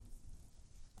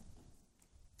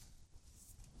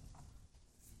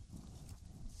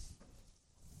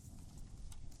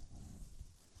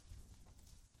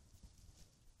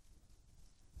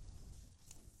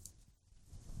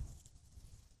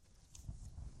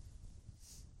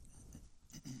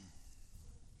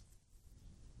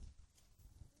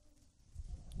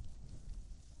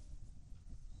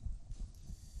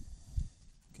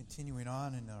Continuing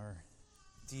on in our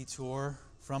detour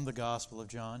from the Gospel of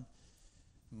John,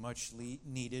 much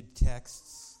needed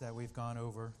texts that we've gone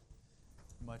over,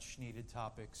 much needed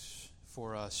topics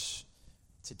for us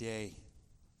today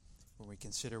when we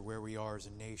consider where we are as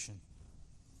a nation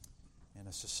and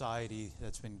a society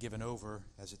that's been given over,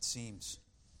 as it seems.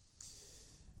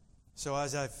 So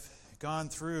as I've gone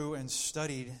through and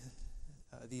studied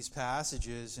these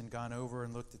passages and gone over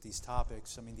and looked at these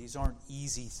topics, these aren't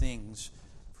easy things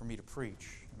for me to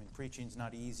preach. Preaching's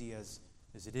not easy as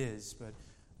it is, but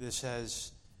this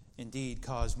has indeed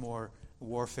caused more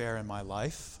warfare in my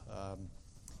life.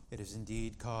 It has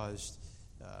indeed caused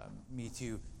me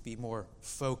to be more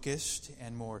focused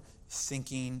and more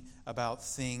thinking about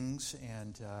things,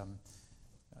 and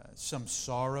some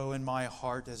sorrow in my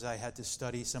heart as I had to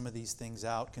study some of these things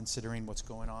out, considering what's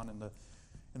going on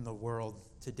in the world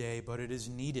today. But it is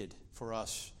needed for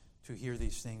us to hear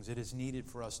these things. It is needed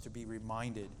for us to be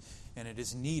reminded, and it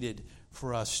is needed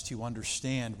for us to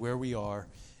understand where we are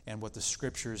and what the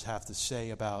Scriptures have to say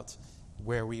about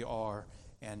where we are,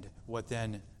 and what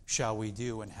then shall we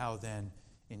do, and how then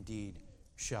indeed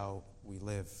shall we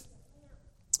live.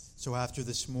 So after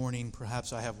this morning,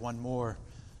 perhaps I have one more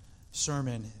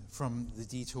sermon from the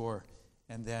detour,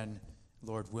 and then,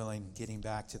 Lord willing, getting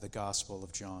back to the Gospel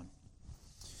of John.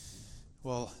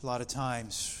 Well, a lot of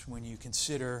times when you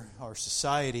consider our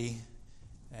society,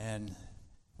 and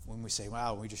when we say,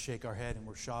 wow, we just shake our head and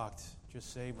we're shocked,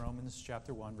 just say Romans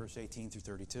chapter 1, verse 18 through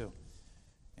 32.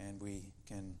 And we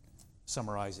can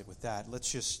summarize it with that.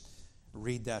 Let's just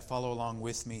read that. Follow along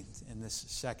with me in this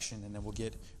section, and then we'll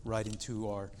get right into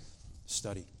our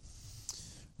study.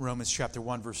 Romans chapter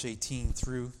 1, verse 18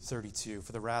 through 32.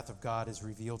 For the wrath of God is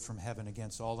revealed from heaven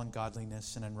against all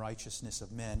ungodliness and unrighteousness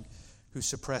of men, who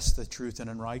suppress the truth in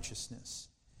unrighteousness,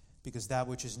 because that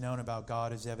which is known about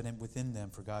God is evident within them,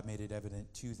 for God made it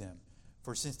evident to them.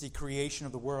 For since the creation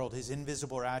of the world, his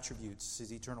invisible attributes,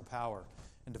 his eternal power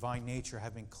and divine nature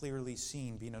have been clearly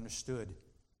seen, being understood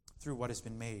through what has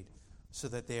been made, so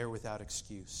that they are without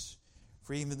excuse.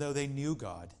 For even though they knew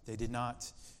God, they did not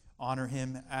honor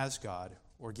him as God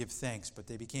or give thanks, but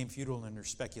they became futile in their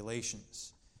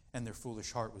speculations, and their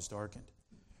foolish heart was darkened.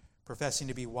 Professing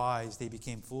to be wise, they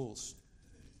became fools,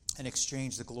 and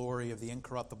exchanged the glory of the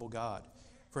incorruptible God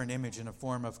for an image in a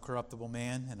form of corruptible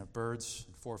man, and of birds,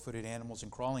 and four-footed animals,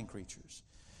 and crawling creatures.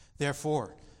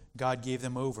 Therefore, God gave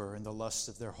them over in the lusts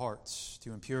of their hearts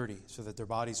to impurity, so that their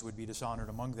bodies would be dishonored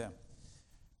among them.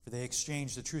 For they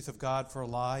exchanged the truth of God for a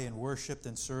lie, and worshipped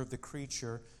and served the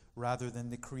creature rather than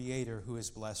the Creator, who is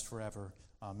blessed forever.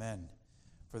 Amen.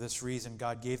 For this reason,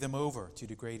 God gave them over to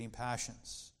degrading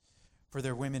passions. For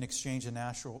their women exchanged a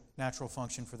natural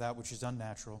function for that which is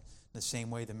unnatural. In the same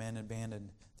way, the men abandoned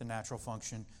the natural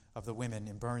function of the women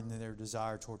and burned their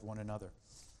desire toward one another.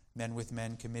 Men with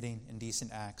men committing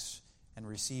indecent acts and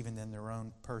receiving in their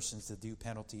own persons the due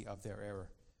penalty of their error.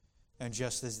 And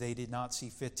just as they did not see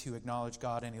fit to acknowledge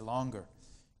God any longer,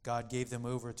 God gave them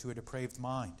over to a depraved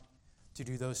mind to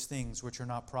do those things which are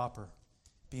not proper,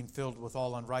 being filled with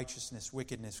all unrighteousness,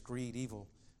 wickedness, greed, evil,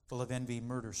 full of envy,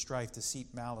 murder, strife, deceit,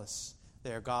 malice.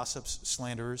 They are gossips,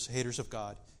 slanderers, haters of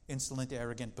God, insolent,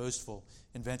 arrogant, boastful,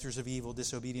 inventors of evil,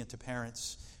 disobedient to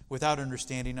parents, without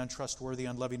understanding, untrustworthy,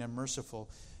 unloving,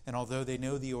 unmerciful. And although they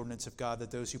know the ordinance of God,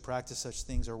 that those who practice such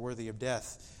things are worthy of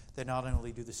death, they not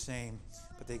only do the same,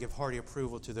 but they give hearty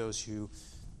approval to those who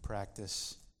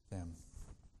practice them.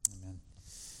 Amen.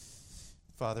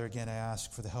 Father, again, I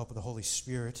ask for the help of the Holy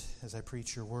Spirit as I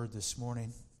preach your word this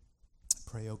morning. I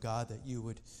pray, O God, that you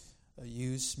would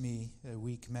use me, a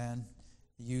weak man.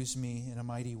 Use me in a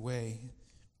mighty way.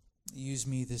 Use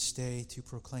me this day to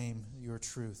proclaim your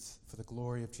truth for the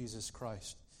glory of Jesus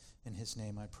Christ. In his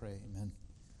name I pray. Amen.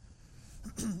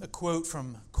 A quote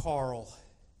from Carl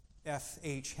F.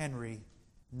 H. Henry,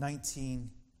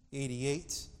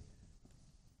 1988.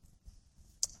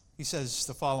 He says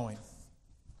the following: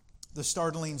 the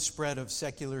startling spread of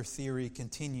secular theory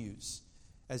continues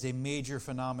as a major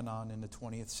phenomenon in the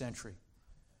 20th century.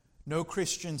 No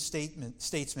Christian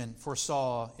statesman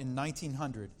foresaw in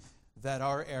 1900 that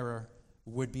our era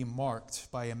would be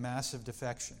marked by a massive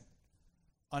defection,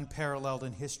 unparalleled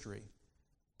in history,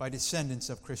 by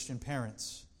descendants of Christian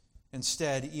parents.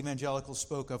 Instead, evangelicals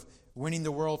spoke of winning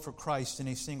the world for Christ in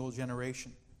a single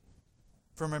generation.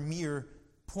 From a mere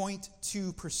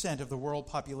 0.2% of the world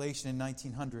population in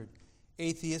 1900,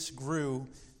 atheists grew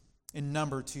in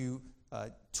number to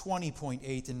 20.8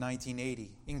 in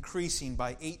 1980, increasing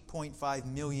by 8.5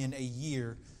 million a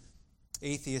year.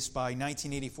 Atheists by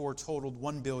 1984 totaled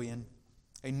 1 billion,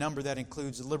 a number that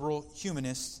includes liberal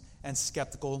humanists and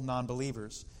skeptical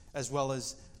non-believers, as well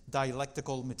as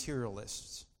dialectical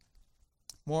materialists.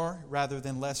 More rather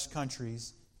than less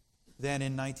countries than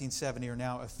in 1970 are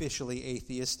now officially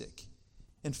atheistic.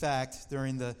 In fact,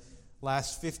 during the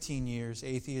last 15 years,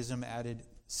 atheism added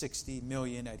 60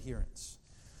 million adherents.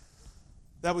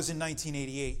 That was in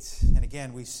 1988. And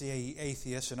again, we say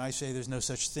atheists, and I say there's no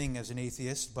such thing as an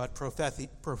atheist, but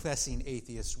professing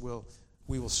atheists,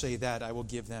 we will say that. I will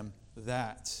give them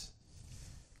that.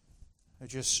 It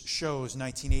just shows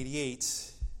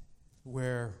 1988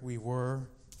 where we were.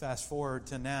 Fast forward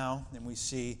to now, and we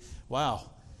see,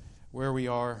 wow, where we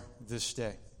are this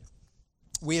day.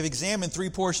 We have examined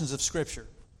 3 portions of Scripture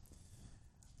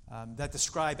that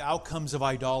describe outcomes of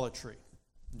idolatry.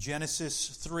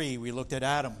 Genesis 3, we looked at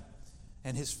Adam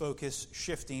and his focus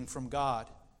shifting from God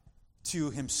to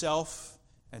himself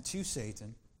and to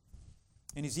Satan.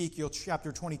 In Ezekiel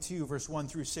chapter 22, verse 1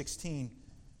 through 16,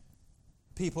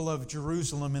 people of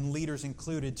Jerusalem and leaders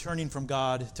included turning from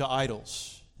God to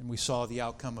idols. And we saw the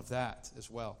outcome of that as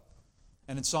well.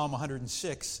 And in Psalm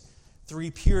 106,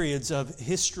 3 periods of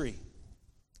history.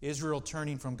 Israel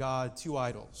turning from God to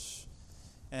idols.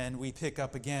 And we pick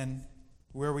up again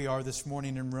where we are this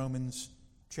morning in Romans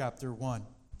chapter 1.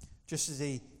 Just as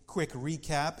a quick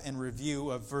recap and review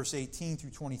of verse 18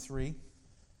 through 23,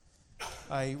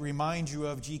 I remind you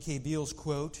of G.K. Beale's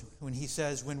quote when he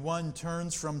says, "When one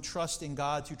turns from trust in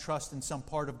God to trust in some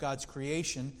part of God's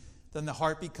creation, then the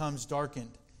heart becomes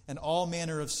darkened, and all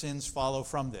manner of sins follow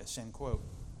from this." End quote.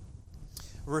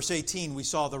 Verse 18, we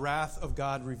saw the wrath of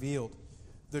God revealed,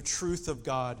 the truth of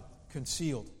God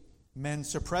concealed, men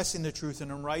suppressing the truth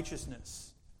in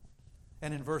unrighteousness.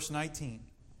 And in verse 19,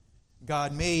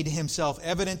 God made himself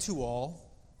evident to all.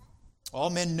 All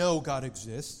men know God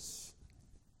exists.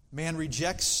 Man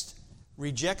rejects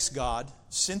God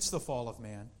since the fall of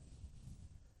man.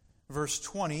 Verse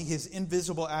 20, his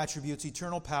invisible attributes,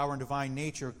 eternal power and divine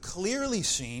nature, clearly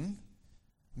seen.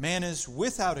 Man is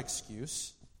without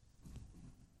excuse.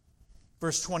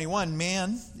 Verse 21,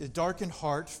 man, a darkened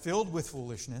heart filled with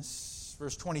foolishness.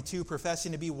 Verse 22,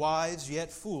 professing to be wise,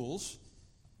 yet fools.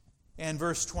 And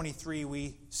verse 23,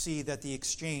 we see that the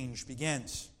exchange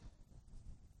begins.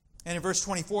 And in verse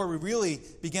 24, we really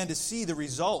begin to see the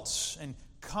results and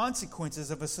consequences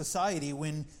of a society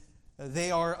when they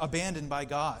are abandoned by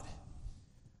God.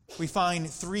 We find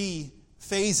 3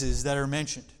 phases that are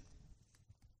mentioned.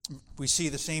 We see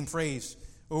the same phrase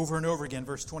over and over again,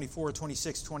 verse 24,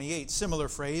 26, 28. Similar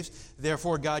phrase,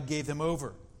 therefore God gave them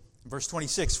over. Verse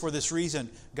 26, for this reason,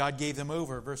 God gave them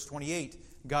over. Verse 28,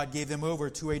 God gave them over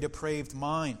to a depraved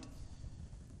mind.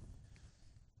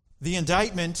 The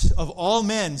indictment of all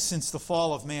men since the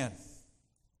fall of man.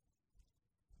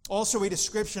 Also a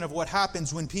description of what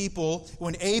happens when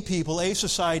a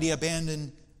society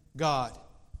abandon God.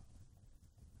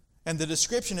 And the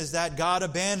description is that God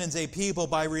abandons a people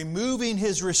by removing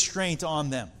his restraint on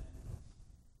them.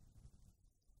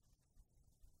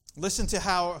 Listen to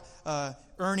how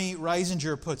Ernie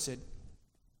Reisinger puts it.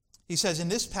 He says, in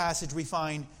this passage we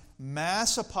find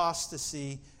mass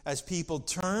apostasy as people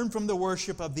turn from the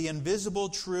worship of the invisible,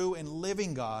 true, and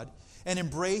living God and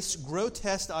embrace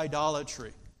grotesque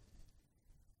idolatry.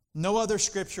 No other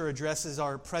scripture addresses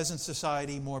our present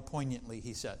society more poignantly,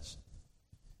 he says.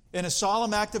 In a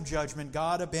solemn act of judgment,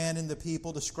 God abandoned the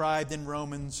people described in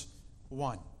Romans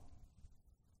 1.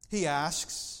 He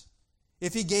asks,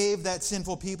 if he gave that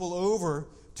sinful people over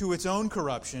to its own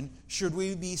corruption, should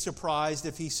we be surprised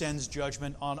if he sends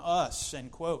judgment on us?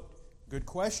 End quote. Good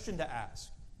question to ask.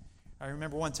 I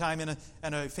remember one time in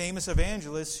a famous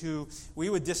evangelist who we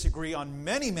would disagree on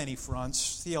many, many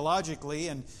fronts theologically,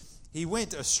 and he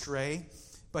went astray.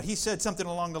 But he said something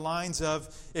along the lines of,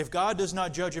 if God does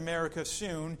not judge America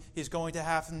soon, he's going to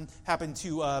have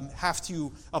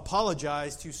to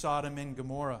apologize to Sodom and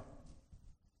Gomorrah.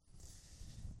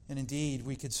 And indeed,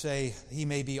 we could say he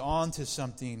may be on to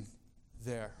something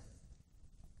there.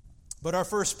 But our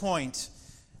first point,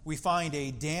 we find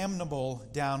a damnable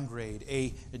downgrade.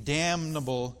 A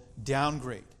damnable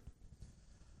downgrade.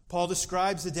 Paul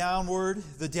describes the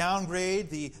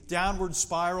downward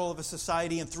spiral of a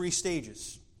society in 3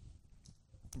 stages.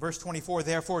 Verse 24,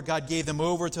 therefore God gave them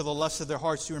over to the lust of their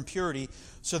hearts to impurity,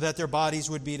 so that their bodies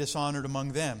would be dishonored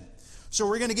among them. So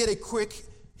we're going to get a quick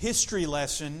history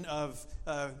lesson of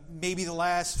maybe the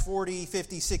last 40,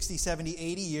 50, 60, 70,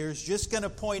 80 years. Just going to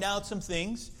point out some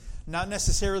things, not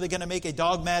necessarily going to make a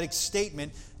dogmatic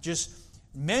statement, just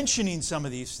mentioning some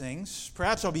of these things.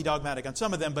 Perhaps I'll be dogmatic on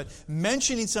some of them, but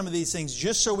mentioning some of these things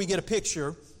just so we get a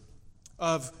picture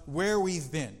of where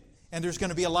we've been. And there's going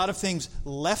to be a lot of things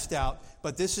left out,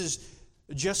 but this is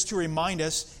just to remind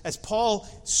us, as Paul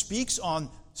speaks on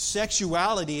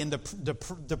sexuality and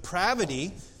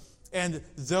depravity and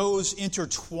those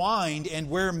intertwined and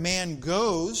where man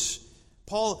goes,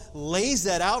 Paul lays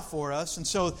that out for us. And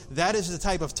so that is the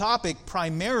type of topic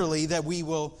primarily that we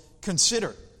will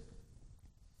consider.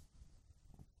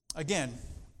 Again,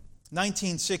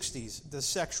 1960s, the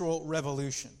sexual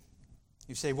revolution.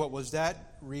 You say, what was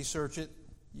that? Research it.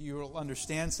 You'll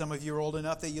understand. Some of you are old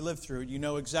enough that you lived through it. You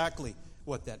know exactly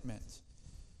what that meant.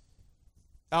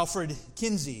 Alfred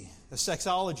Kinsey, a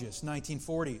sexologist,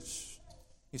 1940s.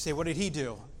 You say, what did he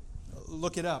do?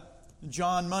 Look it up.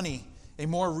 John Money, a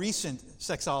more recent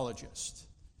sexologist.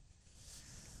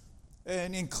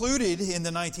 And included in the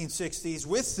 1960s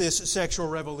with this sexual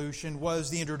revolution was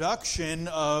the introduction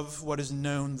of what is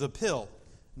known the pill.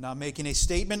 Not making a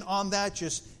statement on that,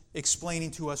 just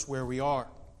explaining to us where we are.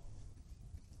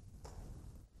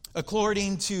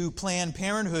 According to Planned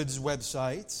Parenthood's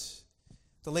website,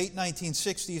 the late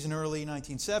 1960s and early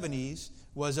 1970s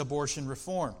was abortion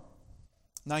reform.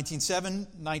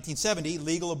 1970,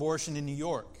 legal abortion in New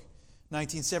York.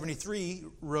 1973,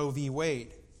 Roe v.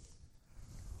 Wade.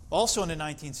 Also in the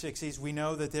 1960s, we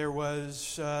know that there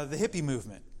was the hippie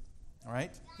movement. All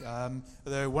right?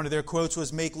 One of their quotes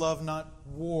was, "Make love, not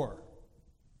war."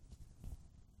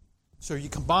 So you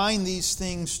combine these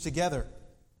things together.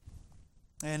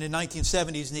 And in the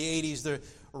 1970s and the 80s, the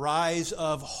rise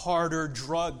of harder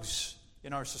drugs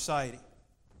in our society.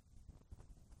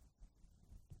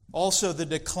 Also the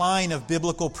decline of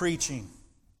biblical preaching.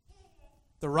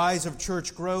 The rise of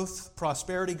church growth,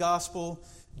 prosperity gospel,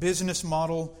 business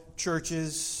model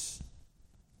churches.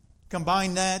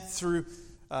 Combine that through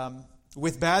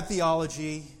with bad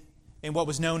theology and what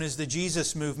was known as the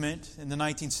Jesus movement in the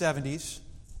 1970s.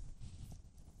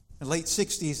 The late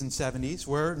 60s and 70s,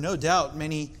 where no doubt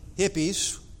many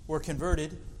hippies were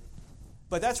converted.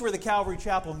 But that's where the Calvary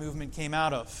Chapel movement came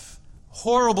out of.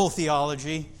 Horrible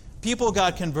theology. People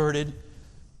got converted,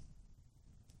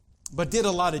 but did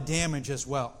a lot of damage as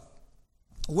well,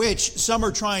 which some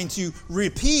are trying to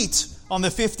repeat on the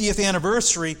 50th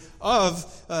anniversary of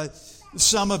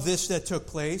some of this that took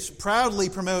place, proudly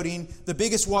promoting the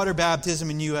biggest water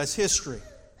baptism in U.S. history.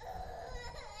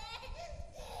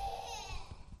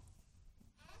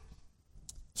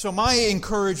 So my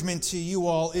encouragement to you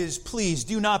all is, please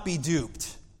do not be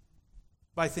duped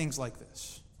by things like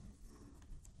this.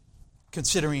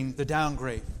 Considering the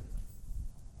downgrade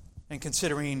and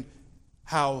considering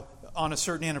how on a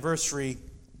certain anniversary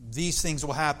these things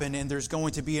will happen and there's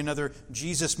going to be another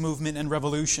Jesus movement and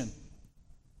revolution.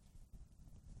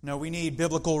 No, we need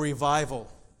biblical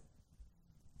revival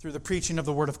through the preaching of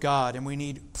the Word of God, and we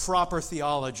need proper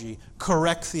theology,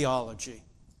 correct theology.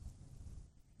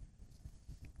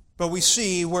 But we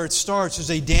see where it starts is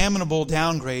a damnable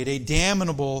downgrade. And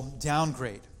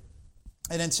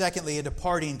then secondly, a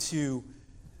departing to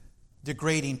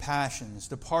degrading passions.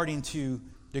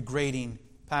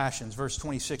 Verse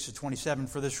 26 to 27,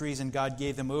 for this reason God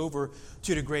gave them over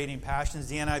to degrading passions.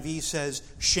 The NIV says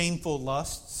shameful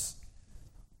lusts.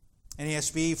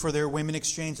 NASB, for their women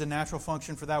exchanged the natural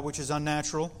function for that which is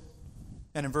unnatural.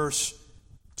 And in verse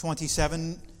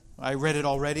 27, I read it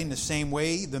already, in the same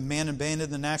way, the men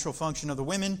abandoned the natural function of the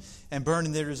women and burned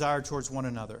in their desire towards one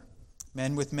another.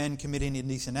 Men with men committing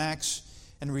indecent acts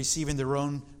and receiving their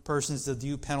own persons the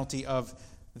due penalty of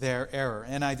their error.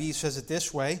 NIV says it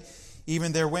this way,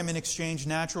 even their women exchanged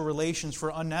natural relations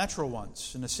for unnatural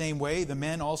ones. In the same way, the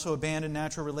men also abandoned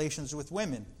natural relations with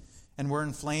women and were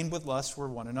inflamed with lust for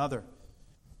one another.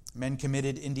 Men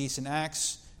committed indecent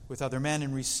acts with other men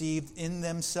and received in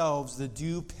themselves the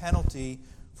due penalty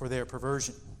for their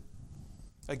perversion.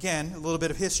 Again, a little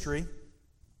bit of history.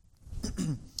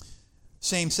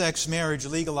 Same-sex marriage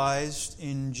legalized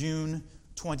in June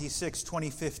 26,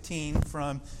 2015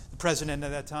 from the president at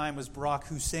that time was Barack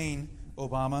Hussein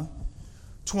Obama.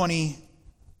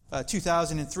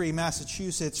 2003,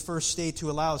 Massachusetts, first state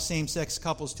to allow same-sex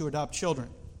couples to adopt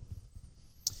children.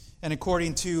 And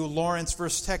according to Lawrence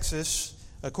versus Texas,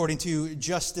 according to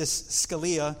Justice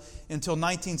Scalia, until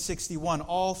 1961,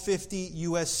 all 50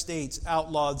 U.S. states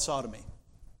outlawed sodomy.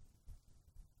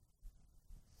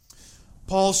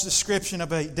 Paul's description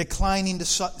of a declining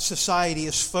society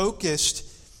is focused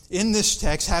in this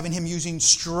text, having him using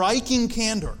striking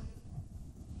candor.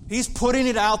 He's putting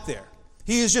it out there.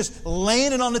 He is just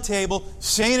laying it on the table,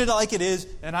 saying it like it is,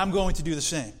 and I'm going to do the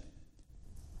same.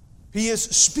 He is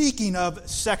speaking of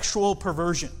sexual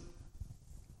perversion.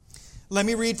 Let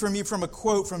me read from you from a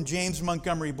quote from James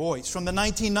Montgomery Boyce from the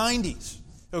 1990s.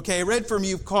 Okay, I read from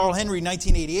you Carl Henry,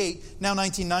 1988, now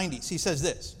 1990s. He says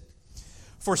this,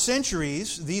 for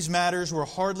centuries, these matters were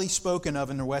hardly spoken of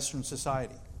in the Western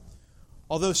society.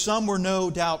 Although some were no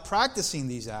doubt practicing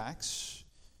these acts,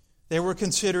 they were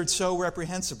considered so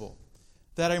reprehensible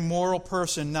that a moral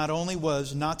person not only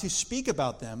was not to speak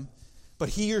about them, but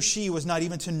he or she was not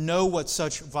even to know what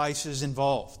such vices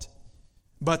involved.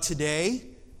 But today,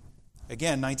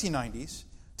 again, 1990s,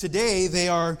 today they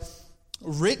are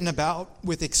written about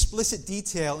with explicit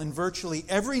detail in virtually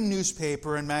every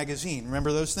newspaper and magazine.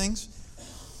 Remember those things?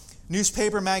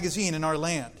 Newspaper, magazine in our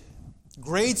land.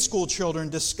 Grade school children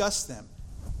discuss them.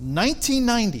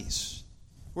 1990s.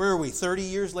 Where are we? 30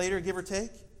 years later, give or take?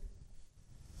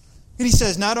 And he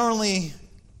says, not only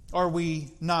are we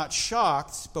not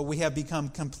shocked, but we have become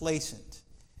complacent,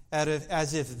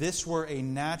 as if this were a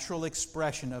natural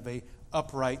expression of an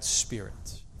upright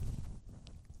spirit.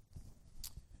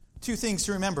 Two things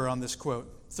to remember on this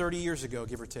quote, 30 years ago,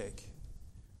 give or take.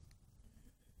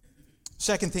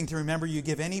 Second thing to remember, you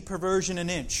give any perversion an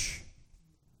inch.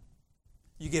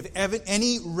 You give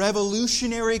any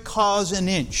revolutionary cause an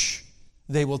inch,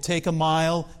 they will take a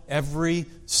mile every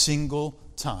single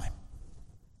time.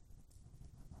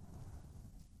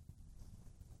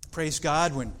 Praise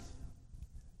God, when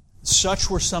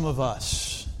such were some of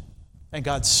us, and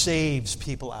God saves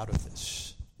people out of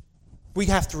this. We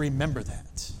have to remember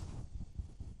that.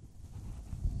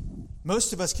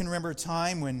 Most of us can remember a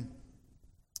time when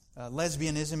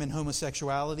lesbianism and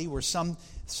homosexuality were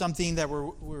something that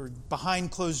were behind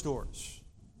closed doors,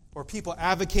 or people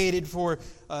advocated for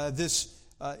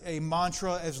a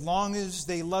mantra, as long as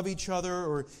they love each other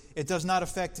or it does not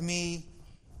affect me,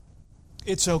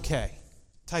 it's okay,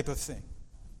 type of thing.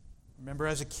 Remember,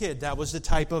 as a kid, that was the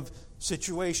type of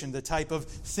situation, the type of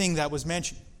thing that was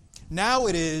mentioned. Now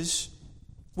it is,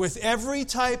 with every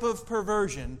type of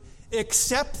perversion,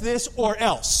 accept this or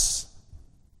else.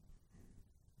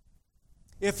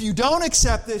 If you don't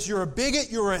accept this, you're a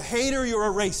bigot, you're a hater, you're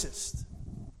a racist.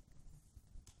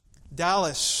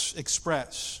 Dallas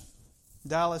Express,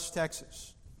 Dallas,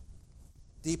 Texas.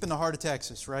 Deep in the heart of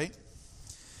Texas, right?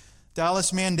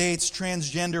 Dallas mandates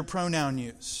transgender pronoun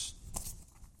use.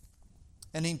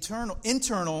 An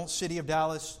internal City of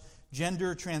Dallas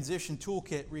gender transition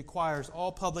toolkit requires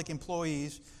all public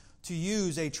employees to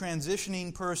use a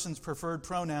transitioning person's preferred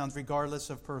pronouns regardless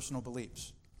of personal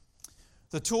beliefs.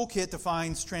 The toolkit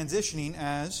defines transitioning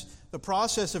as the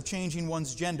process of changing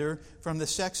one's gender from the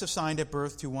sex assigned at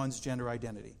birth to one's gender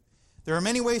identity. There are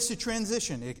many ways to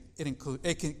transition,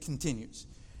 it continues.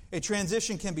 A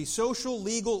transition can be social,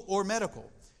 legal, or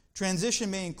medical. Transition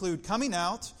may include coming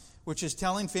out, which is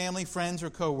telling family, friends, or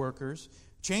coworkers,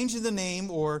 changing the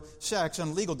name or sex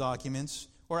on legal documents,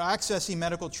 or accessing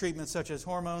medical treatment such as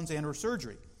hormones and or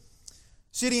surgery.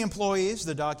 City employees,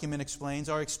 the document explains,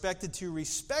 are expected to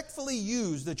respectfully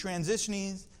use the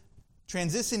transitioning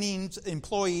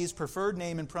employee's preferred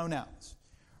name and pronouns,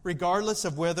 regardless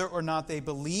of whether or not they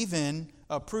believe in,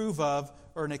 approve of,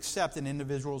 or accept an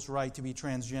individual's right to be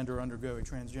transgender or undergo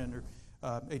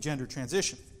a gender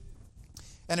transition.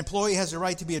 An employee has the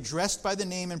right to be addressed by the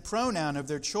name and pronoun of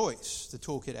their choice, the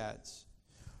toolkit adds.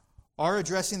 Our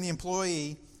addressing the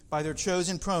employee by their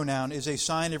chosen pronoun is a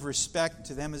sign of respect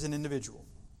to them as an individual.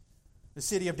 The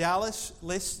City of Dallas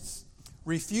lists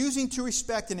refusing to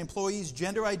respect an employee's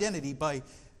gender identity by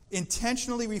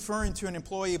intentionally referring to an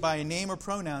employee by a name or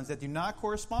pronouns that do not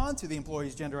correspond to the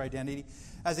employee's gender identity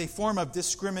as a form of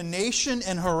discrimination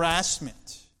and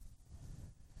harassment.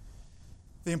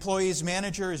 The employee's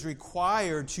manager is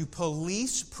required to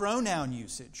police pronoun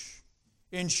usage,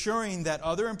 ensuring that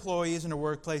other employees in the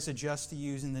workplace adjust to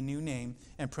using the new name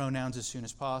and pronouns as soon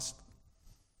as possible.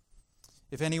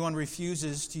 If anyone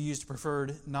refuses to use the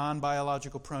preferred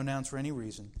non-biological pronouns for any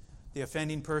reason, the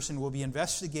offending person will be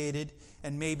investigated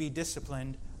and may be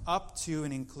disciplined up to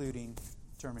and including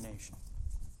termination.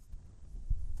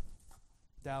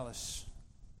 Dallas,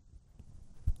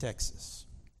 Texas.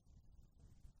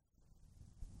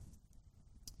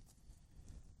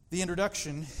 The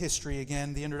introduction, history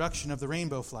again, the introduction of the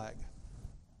rainbow flag,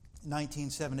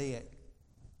 1978.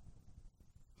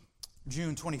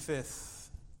 June 25th,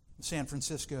 San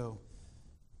Francisco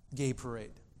Gay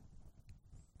Parade.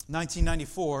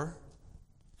 1994,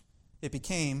 it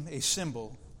became a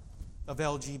symbol of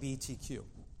LGBTQ.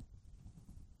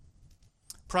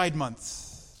 Pride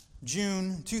Month,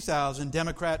 June 2000,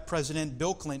 Democrat President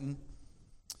Bill Clinton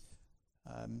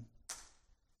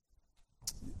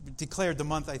declared the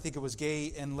month, I think it was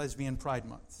Gay and Lesbian Pride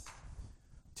Month.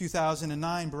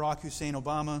 2009, Barack Hussein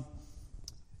Obama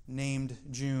named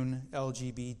June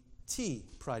LGBT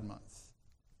Pride Month.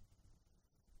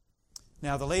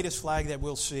 Now, the latest flag that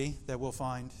we'll see, that we'll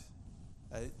find,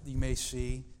 you may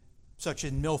see, such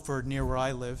in Milford, near where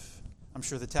I live, I'm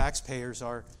sure the taxpayers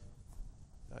are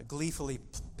gleefully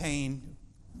paying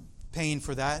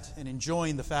for that and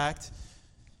enjoying the fact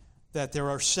that there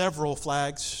are several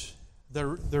flags, the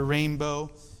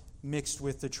rainbow mixed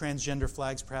with the transgender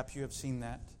flags. Perhaps you have seen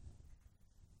that.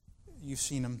 You've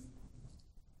seen them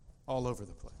all over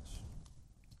the place.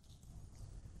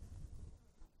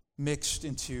 Mixed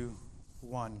into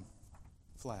one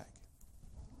flag.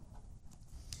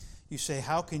 You say,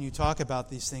 how can you talk about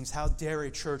these things? How dare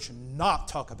a church not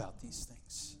talk about these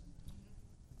things?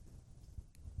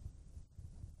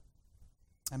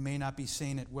 I may not be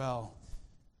saying it well,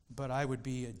 but I would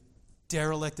be a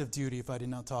derelict of duty if I did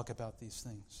not talk about these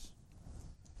things.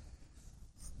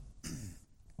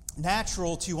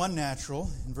 Natural to unnatural,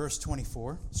 in verse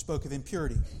 24, spoke of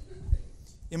impurity,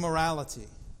 immorality.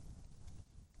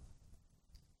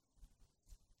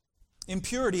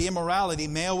 Impurity, immorality,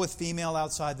 male with female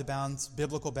outside the bounds,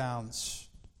 biblical bounds,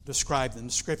 described in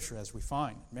the Scripture as we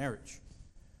find marriage.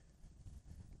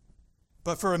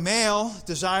 But for a male,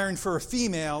 desiring for a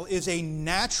female is a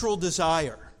natural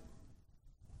desire.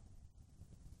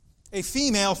 A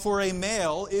female for a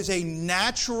male is a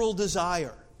natural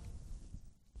desire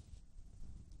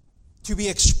to be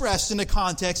expressed in the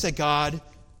context that God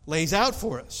lays out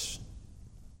for us.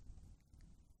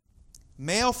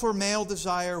 Male for male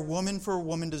desire, woman for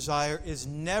woman desire is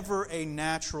never a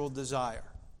natural desire.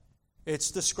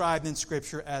 It's described in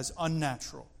Scripture as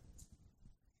unnatural.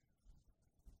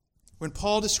 When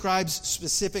Paul describes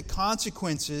specific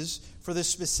consequences for the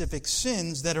specific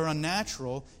sins that are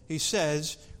unnatural, he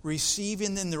says,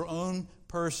 receiving in their own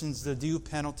persons the due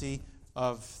penalty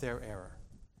of their error.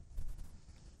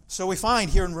 So we find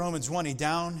here in Romans 1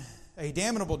 a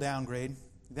damnable downgrade,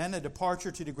 then a departure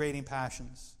to degrading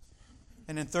passions,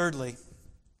 and then thirdly,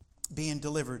 being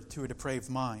delivered to a depraved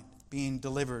mind. Being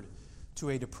delivered to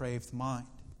a depraved mind.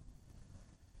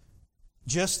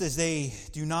 Just as they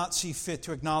do not see fit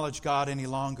to acknowledge God any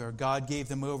longer, God gave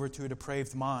them over to a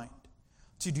depraved mind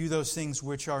to do those things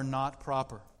which are not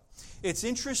proper. It's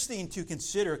interesting to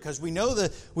consider because we know the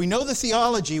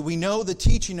theology, we know the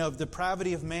teaching of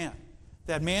depravity of man.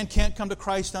 That man can't come to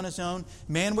Christ on his own.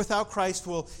 Man without Christ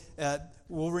will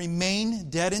remain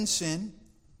dead in sin.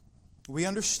 We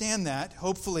understand that.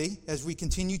 Hopefully, as we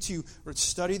continue to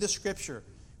study the Scripture,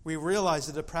 we realize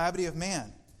the depravity of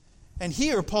man. And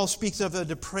here, Paul speaks of a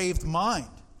depraved mind.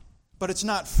 But it's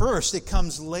not first, it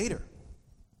comes later.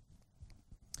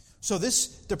 So this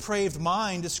depraved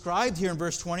mind described here in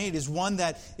verse 28 is one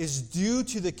that is due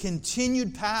to the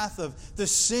continued path of the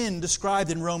sin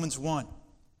described in Romans 1.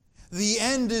 The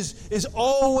end is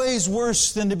always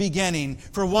worse than the beginning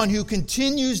for one who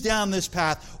continues down this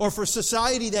path, or for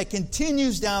society that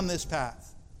continues down this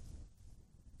path,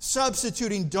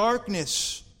 substituting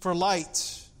darkness for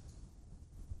light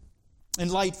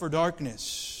and light for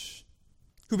darkness,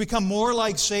 who become more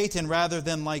like Satan rather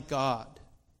than like God.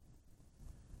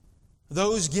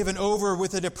 Those given over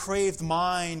with a depraved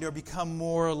mind are become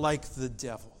more like the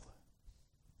devil.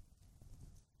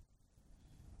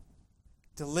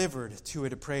 Delivered to a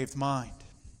depraved mind.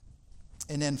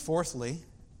 And then fourthly,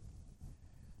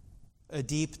 a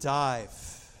deep dive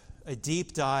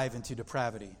into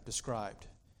depravity described.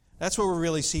 That's what we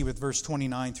really see with verse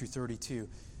 29 through 32.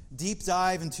 Deep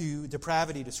dive into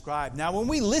depravity described. Now, when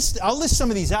I'll list some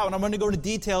of these out, and I'm going to go into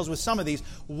details with some of these.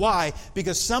 Why?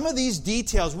 Because some of these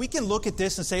details, we can look at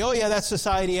this and say, oh yeah, that's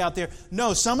society out there.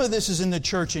 No, some of this is in the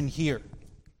church in here.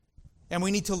 And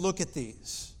we need to look at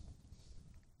these.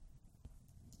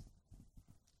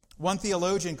 One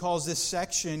theologian calls this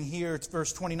section here, it's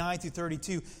verse 29 through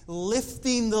 32,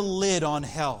 lifting the lid on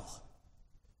hell.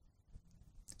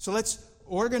 So let's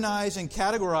organize and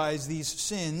categorize these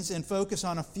sins and focus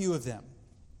on a few of them.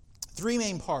 Three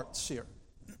main parts here.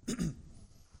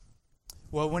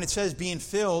 Well, when it says being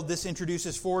filled, this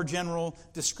introduces four general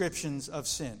descriptions of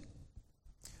sin.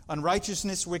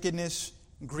 Unrighteousness, wickedness,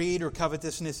 greed or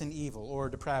covetousness, and evil or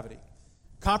depravity.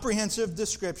 Comprehensive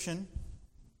description.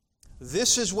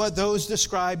 This is what those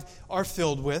described are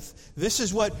filled with. This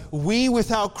is what we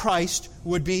without Christ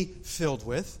would be filled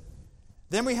with.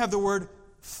 Then we have the word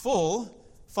full,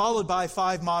 followed by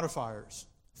 5 modifiers.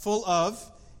 Full of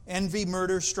envy,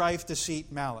 murder, strife,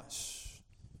 deceit, malice.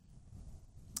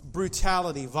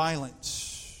 Brutality,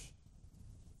 violence.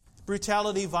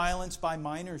 Brutality, violence by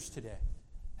minors today.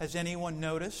 Has anyone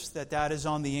noticed that is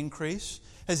on the increase?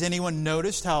 Has anyone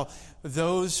noticed how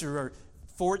those who are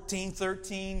 14,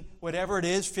 13, whatever it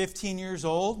is, 15 years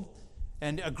old,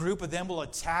 and a group of them will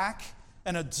attack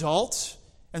an adult,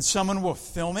 and someone will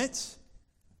film it?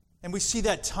 And we see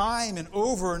that time and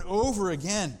over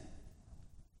again.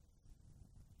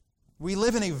 We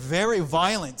live in a very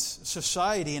violent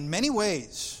society in many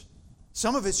ways.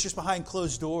 Some of it's just behind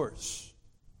closed doors,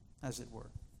 as it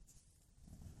were.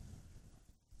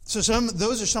 So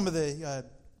those are some of the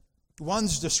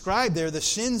ones described there, the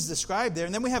sins described there.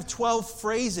 And then we have 12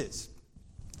 phrases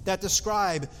that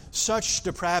describe such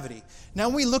depravity. Now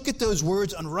we look at those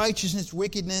words: unrighteousness,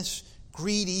 wickedness,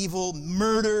 greed, evil,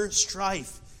 murder,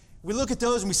 strife. We look at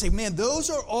those and we say, man, those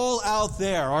are all out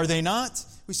there, are they not?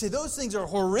 We say those things are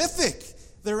horrific.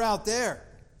 They're out there.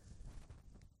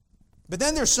 But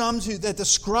then there's some that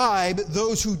describe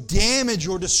those who damage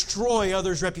or destroy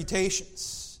others'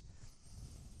 reputations.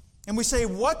 And we say,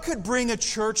 what could bring a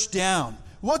church down?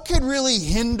 What could really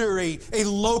hinder a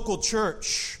local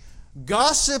church?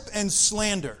 Gossip and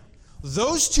slander.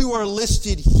 Those two are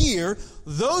listed here.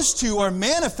 Those two are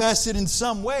manifested in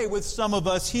some way with some of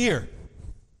us here.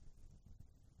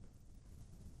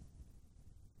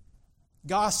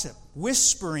 Gossip,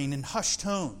 whispering in hushed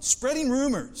tones, spreading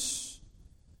rumors,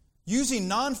 using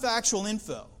non-factual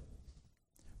info.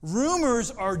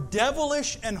 Rumors are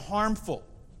devilish and harmful.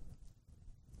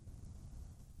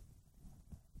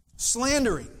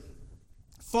 Slandering,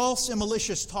 false and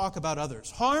malicious talk about others.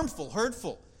 Harmful,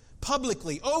 hurtful,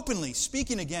 publicly, openly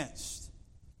speaking against.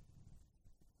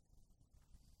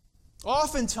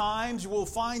 Oftentimes we'll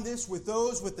find this with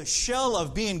those with the shell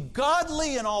of being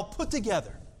godly and all put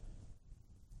together.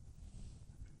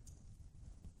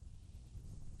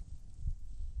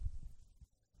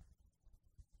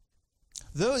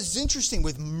 Though it's interesting,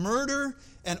 with murder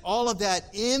and all of that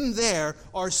in there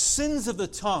are sins of the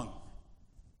tongue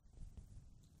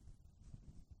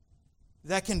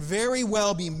that can very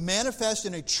well be manifest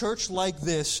in a church like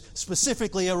this,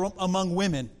 specifically among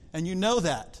women, and you know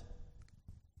that.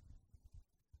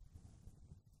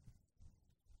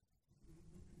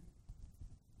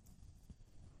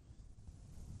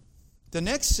 The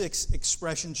next 6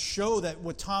 expressions show that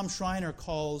what Tom Schreiner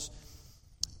calls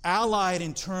allied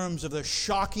in terms of the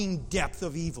shocking depth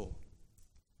of evil.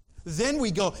 Then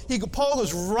Paul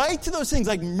goes right to those things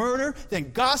like murder,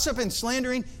 then gossip and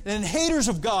slandering, and then haters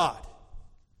of God.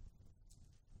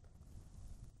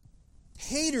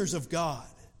 Haters of God.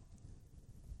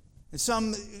 And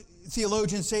some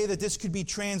theologians say that this could be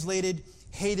translated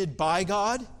hated by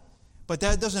God, but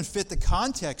that doesn't fit the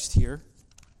context here.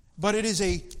 But it is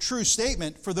a true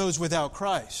statement for those without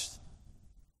Christ.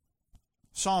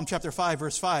 Psalm chapter 5,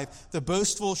 verse 5, the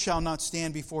boastful shall not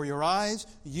stand before your eyes.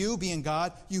 You, being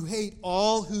God, you hate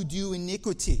all who do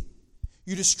iniquity.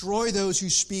 You destroy those who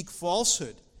speak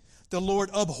falsehood. The Lord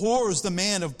abhors the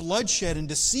man of bloodshed and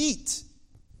deceit.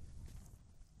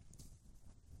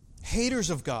 Haters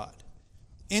of God.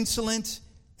 Insolent,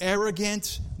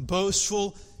 arrogant,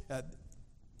 boastful.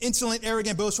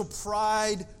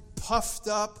 Pride, puffed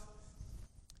up.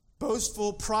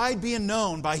 Boastful, pride being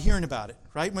known by hearing about it,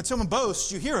 right? When someone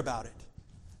boasts, you hear about it.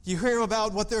 You hear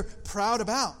about what they're proud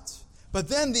about. But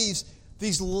then these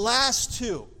last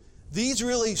two, these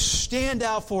really stand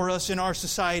out for us in our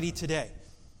society today.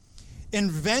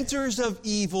 Inventors of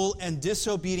evil and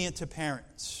disobedient to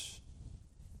parents.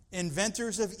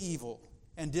 Inventors of evil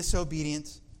and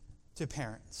disobedient to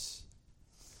parents.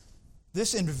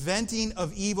 This inventing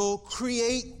of evil,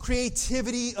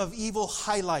 creativity of evil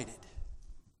highlighted.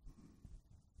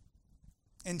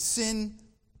 And sin,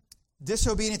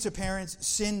 disobedience to parents,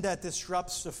 sin that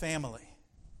disrupts the family.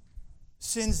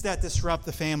 Sins that disrupt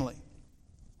the family.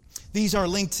 These are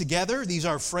linked together. These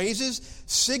are phrases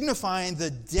signifying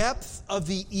the depth of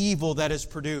the evil that is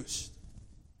produced.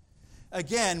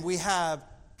 Again, we have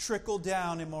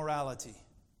trickle-down immorality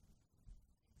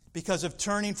because of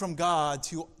turning from God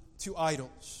to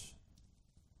idols.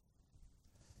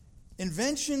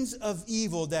 Inventions of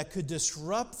evil that could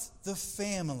disrupt the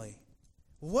family.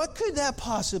 What could that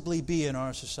possibly be in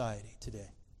our society today?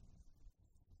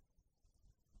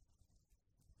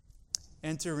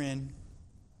 Enter in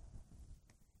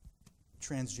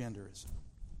transgenderism.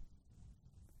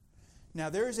 Now,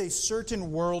 there is a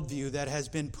certain worldview that has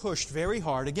been pushed very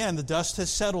hard. Again, the dust has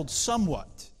settled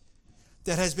somewhat.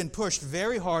 That has been pushed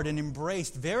very hard and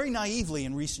embraced very naively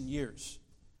in recent years.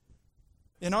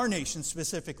 In our nation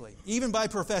specifically. Even by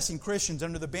professing Christians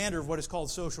under the banner of what is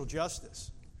called social justice.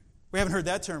 We haven't heard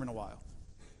that term in a while.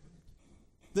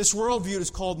 This worldview is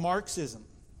called Marxism,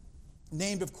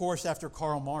 named, of course, after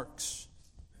Karl Marx.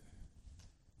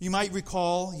 You might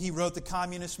recall he wrote the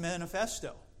Communist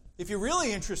Manifesto. If you're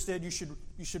really interested, you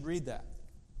should read that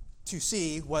to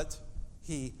see what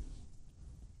he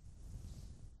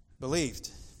believed.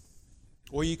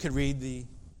 Or you could read the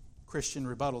Christian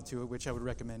rebuttal to it, which I would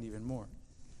recommend even more.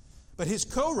 But his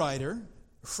co-writer,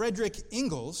 Friedrich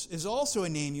Engels, is also a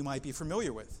name you might be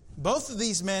familiar with. Both of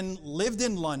these men lived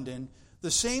in London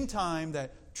the same time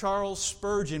that Charles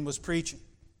Spurgeon was preaching.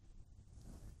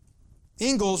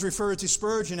 Ingalls referred to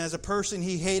Spurgeon as a person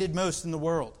he hated most in the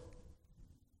world.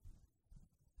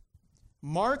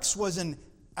 Marx was an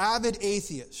avid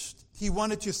atheist. He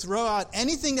wanted to throw out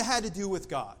anything that had to do with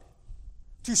God,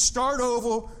 to start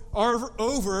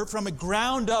over from a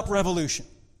ground-up revolution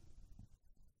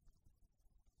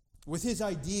with his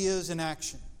ideas and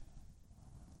action.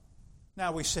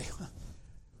 Now we say,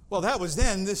 well, that was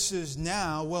then, this is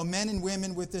now. Well, men and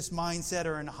women with this mindset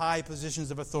are in high positions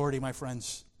of authority, my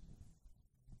friends.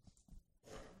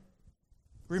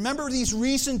 Remember these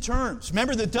recent terms.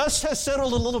 Remember, the dust has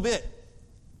settled a little bit.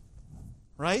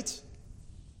 Right?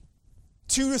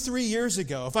 2 or 3 years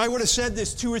ago. If I would have said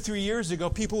this 2 or 3 years ago,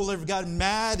 people would have gotten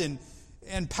mad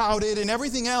and pouted and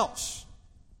everything else.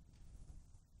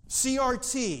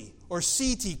 CRT or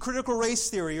CT, critical race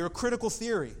theory or critical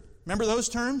theory. Remember those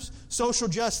terms? Social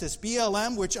justice,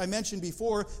 BLM, which I mentioned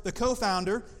before, the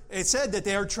co-founder, it said that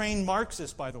they are trained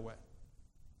Marxists, by the way.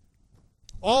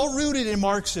 All rooted in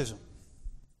Marxism.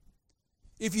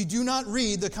 If you do not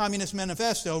read the Communist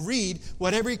Manifesto, read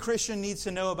What Every Christian Needs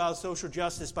to Know About Social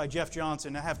Justice by Jeff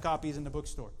Johnson. I have copies in the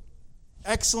bookstore.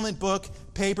 Excellent book,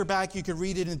 paperback. You could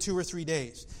read it in 2 or 3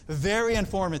 days. Very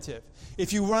informative.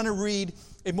 If you want to read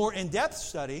a more in-depth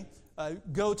study,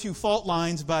 go to Fault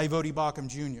Lines by Voddie Baucham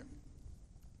Jr.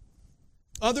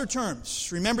 Other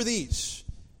terms, remember these.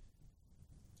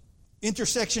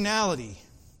 Intersectionality,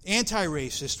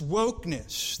 anti-racist,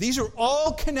 wokeness. These are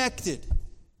all connected.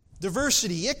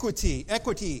 Diversity,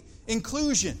 equity,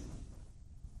 inclusion.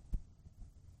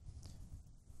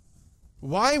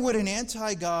 Why would an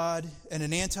anti-God and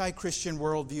an anti-Christian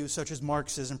worldview such as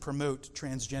Marxism promote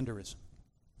transgenderism?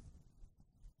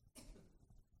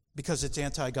 Because it's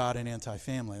anti-God and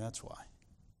anti-family, that's why.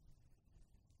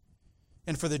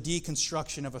 And for the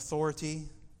deconstruction of authority,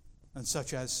 and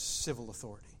such as civil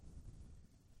authority.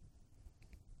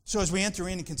 So as we enter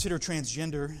in and consider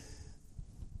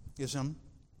transgenderism,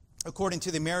 according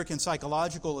to the American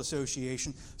Psychological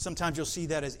Association, sometimes you'll see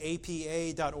that as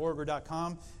apa.org or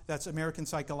 .com. That's American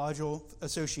Psychological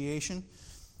Association.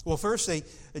 Well, first, a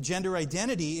gender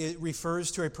identity, it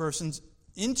refers to a person's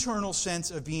internal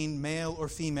sense of being male or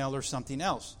female or something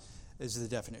else, is the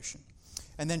definition.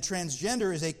 And then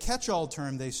transgender is a catch-all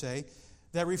term, they say,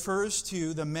 that refers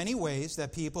to the many ways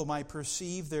that people might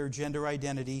perceive their gender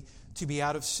identity to be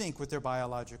out of sync with their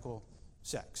biological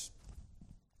sex.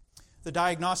 The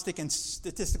Diagnostic and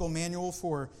Statistical Manual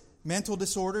for Mental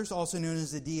Disorders, also known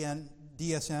as the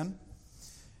DSM,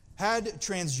 had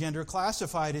transgender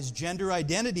classified as gender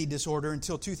identity disorder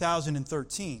until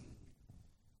 2013.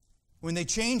 When they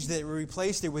changed it, we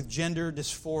replaced it with gender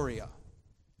dysphoria.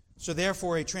 So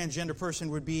therefore, a transgender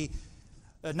person would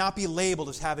not be labeled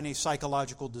as having a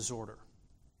psychological disorder.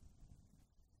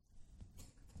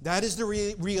 That is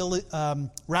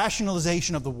the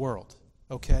rationalization of the world,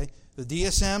 okay? The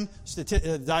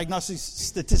DSM, Diagnostic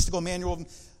Statistical Manual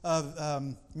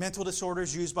of Mental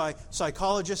Disorders, used by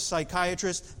psychologists,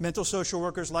 psychiatrists, mental social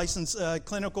workers, licensed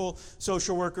clinical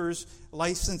social workers,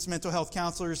 licensed mental health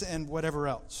counselors, and whatever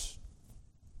else.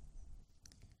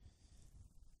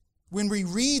 When we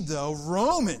read, though,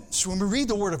 Romans, when we read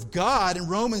the Word of God in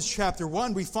Romans chapter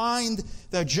 1, we find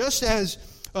that just as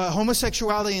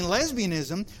homosexuality and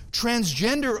lesbianism,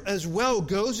 transgender as well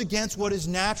goes against what is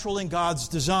natural in God's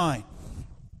design.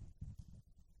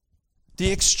 The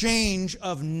exchange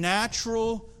of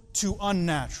natural to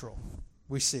unnatural,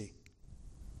 we see.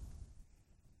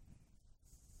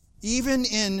 Even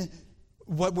in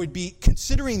what would be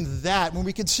considering that, when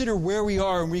we consider where we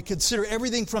are and we consider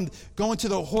everything from going to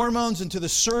the hormones and to the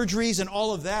surgeries and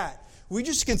all of that, we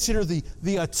just consider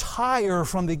the attire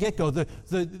from the get-go,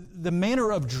 the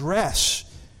manner of dress.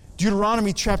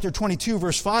 Deuteronomy chapter 22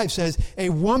 verse 5 says, "A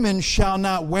woman shall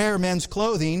not wear men's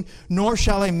clothing, nor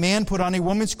shall a man put on a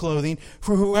woman's clothing,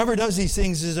 for whoever does these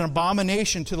things is an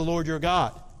abomination to the Lord your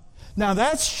God." Now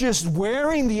that's just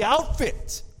wearing the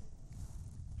outfit.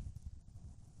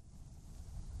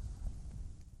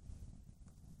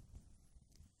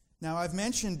 Now, I've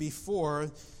mentioned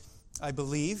before, I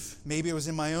believe, maybe it was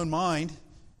in my own mind,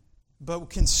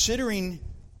 but considering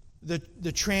the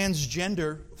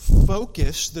transgender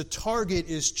focus, the target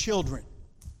is children,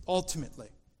 ultimately.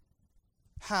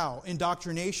 How?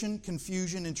 Indoctrination,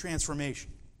 confusion, and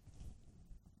transformation.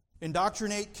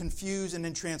 Indoctrinate, confuse, and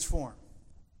then transform.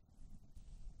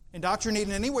 Indoctrinate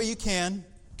in any way you can,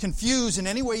 confuse in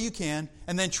any way you can,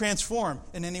 and then transform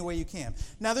in any way you can.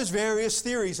 Now, there's various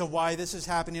theories of why this is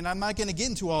happening. I'm not going to get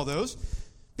into all those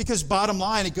Because bottom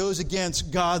line, it goes against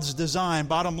God's design.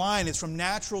 Bottom line, it's from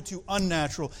natural to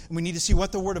unnatural. And we need to see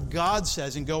what the Word of God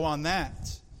says and go on that.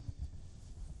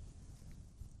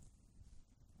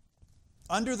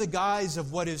 Under the guise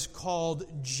of what is called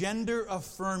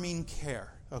gender-affirming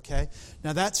care. Okay?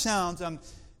 Now that sounds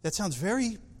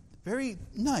very, very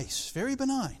nice, very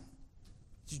benign.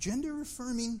 It's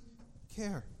gender-affirming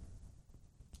care.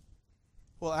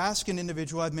 Well, ask an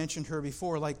individual, I've mentioned her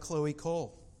before, like Chloe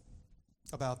Cole,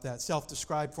 about that.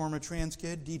 Self-described former trans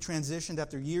kid, detransitioned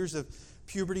after years of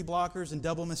puberty blockers and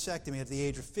double mastectomy at the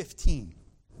age of 15.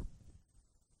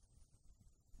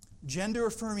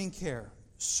 Gender-affirming care,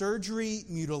 surgery,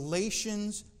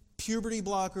 mutilations, puberty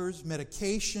blockers,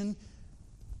 medication,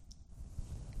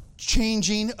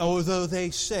 changing, although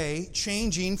they say,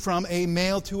 changing from a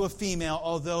male to a female,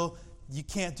 although you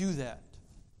can't do that.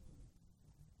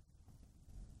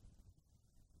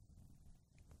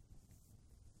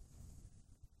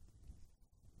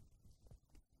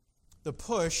 The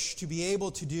push to be able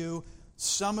to do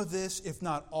some of this, if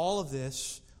not all of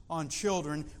this, on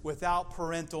children without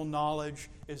parental knowledge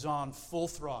is on full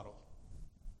throttle.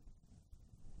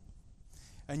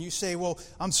 And you say, well,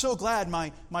 I'm so glad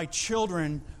my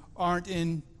children aren't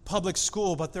in public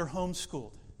school, but they're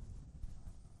homeschooled.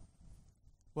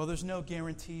 Well, there's no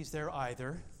guarantees there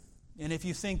either. And if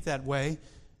you think that way,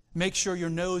 make sure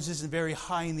your nose isn't very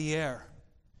high in the air.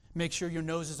 Make sure your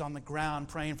nose is on the ground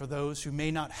praying for those who may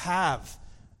not have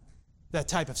that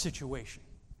type of situation.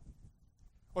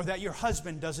 Or that your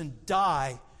husband doesn't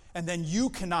die and then you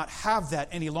cannot have that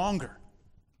any longer.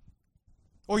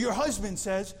 Or your husband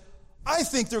says, I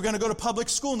think they're going to go to public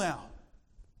school now.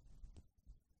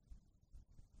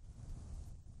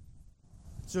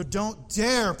 So don't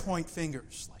dare point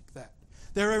fingers like that.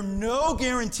 There are no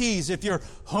guarantees if you're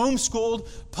homeschooled,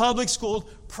 public schooled,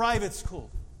 private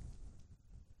schooled.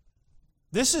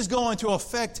 This is going to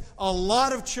affect a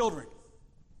lot of children.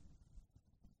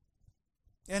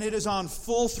 And it is on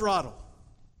full throttle.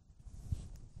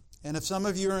 And if some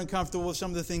of you are uncomfortable with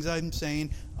some of the things I'm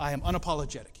saying, I am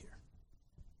unapologetic here.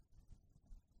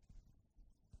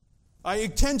 I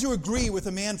tend to agree with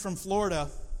a man from Florida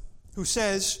who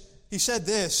said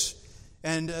this,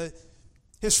 and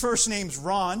his first name's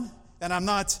Ron, and I'm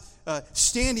not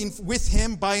standing with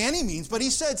him by any means, but he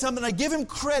said something, I give him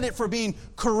credit for being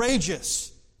courageous.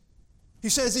 He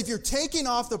says, if you're taking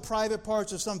off the private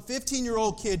parts of some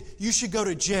 15-year-old kid, you should go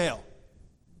to jail.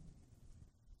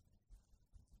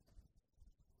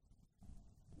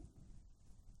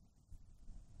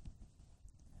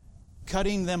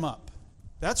 Cutting them up.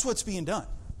 That's what's being done.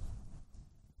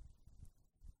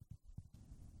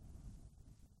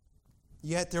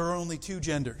 Yet there are only two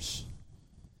genders,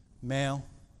 male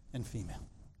and female.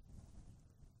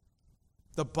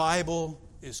 The Bible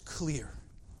is clear.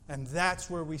 And that's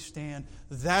where we stand.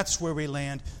 That's where we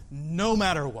land, no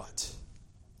matter what.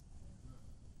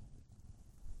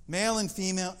 Male and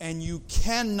female, and you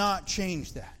cannot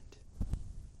change that.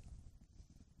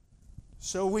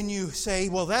 So when you say,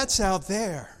 well, that's out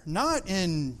there, not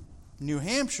in New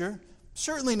Hampshire,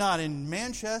 certainly not in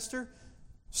Manchester,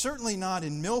 certainly not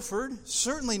in Milford,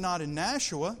 certainly not in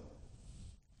Nashua.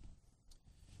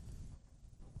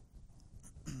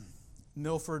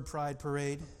 Milford Pride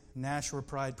Parade, Nashua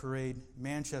Pride Parade,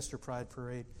 Manchester Pride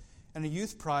Parade, and a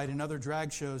youth pride and other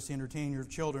drag shows to entertain your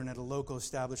children at a local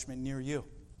establishment near you.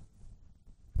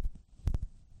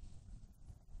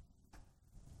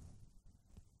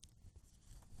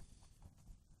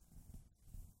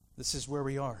 This is where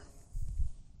we are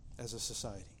as a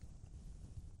society.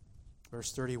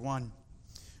 Verse 31,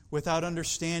 without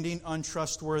understanding,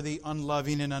 untrustworthy,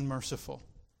 unloving, and unmerciful.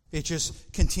 It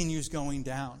just continues going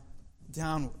downward.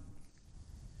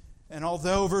 And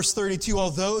although, verse 32,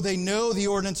 although they know the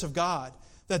ordinance of God,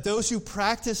 that those who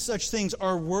practice such things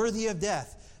are worthy of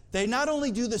death, they not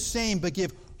only do the same, but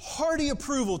give hearty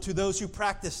approval to those who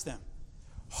practice them.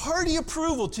 Hearty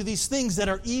approval to these things that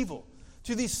are evil,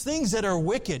 to these things that are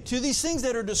wicked, to these things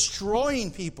that are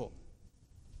destroying people.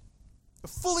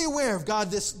 Fully aware of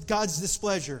God's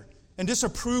displeasure and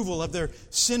disapproval of their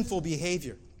sinful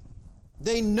behavior.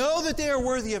 They know that they are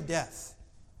worthy of death.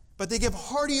 But they give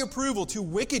hearty approval to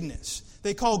wickedness.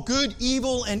 They call good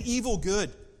evil and evil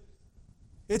good.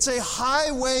 It's a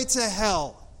highway to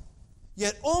hell,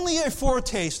 yet only a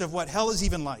foretaste of what hell is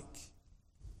even like.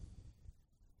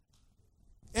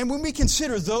 And when we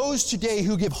consider those today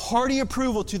who give hearty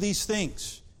approval to these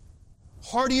things,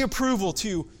 hearty approval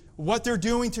to what they're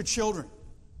doing to children,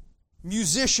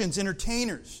 musicians,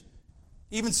 entertainers,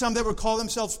 even some that would call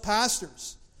themselves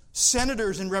pastors,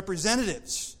 senators and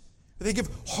representatives, they give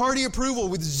hearty approval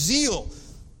with zeal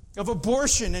of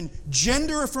abortion and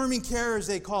gender-affirming care, as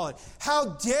they call it. How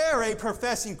dare a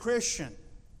professing Christian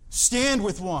stand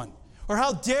with one? Or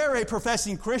how dare a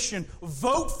professing Christian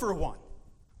vote for one?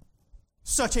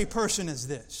 Such a person as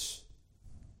this.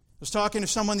 I was talking to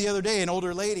someone the other day, an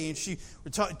older lady, and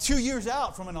we're 2 years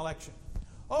out from an election.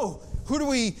 Oh,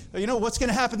 what's going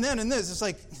to happen then in this? It's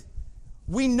like,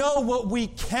 we know what we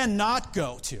cannot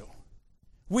go to.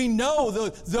 We know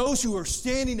those who are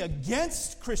standing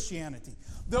against Christianity,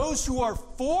 those who are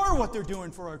for what they're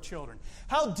doing for our children.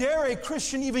 How dare a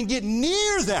Christian even get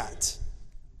near that?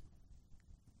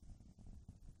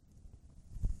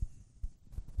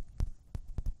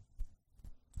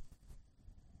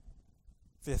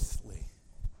 Fifthly,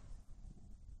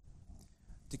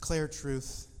 declare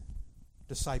truth,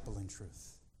 disciple in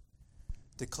truth.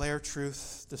 Declare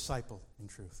truth, disciple in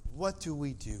truth. What do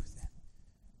we do then?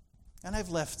 And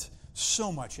I've left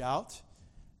so much out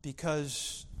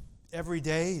because every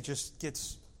day it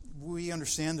just we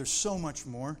understand there's so much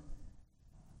more.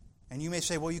 And you may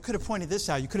say, well, you could have pointed this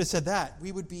out. You could have said that.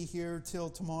 We would be here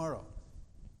till tomorrow.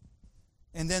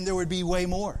 And then there would be way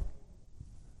more.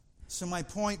 So my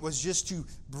point was just to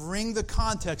bring the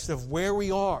context of where we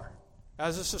are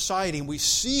as a society, and we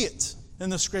see it in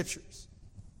the Scriptures.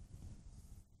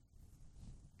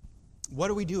 What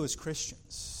do we do as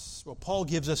Christians? Well, Paul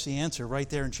gives us the answer right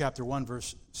there in chapter 1,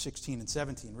 verse 16 and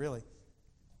 17, really.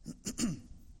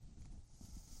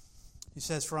 He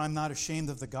says, "For I'm not ashamed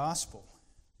of the gospel,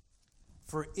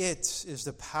 for it is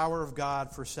the power of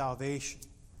God for salvation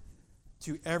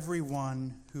to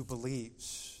everyone who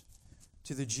believes,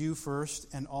 to the Jew first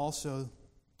and also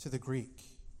to the Greek."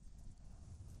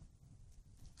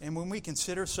 And when we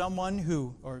consider someone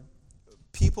or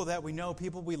people that we know,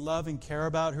 people we love and care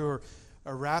about who are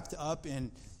wrapped up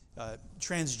in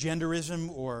transgenderism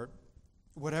or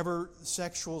whatever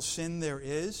sexual sin there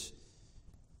is,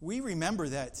 we remember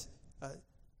that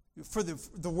for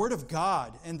the Word of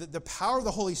God and the power of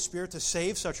the Holy Spirit to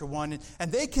save such a one.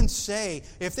 And they can say,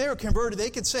 if they are converted, they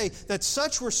can say that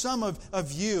such were some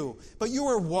of you, but you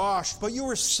were washed, but you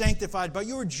were sanctified, but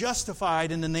you were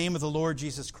justified in the name of the Lord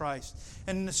Jesus Christ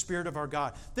and in the Spirit of our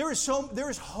God. There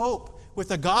is hope with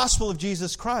the gospel of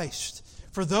Jesus Christ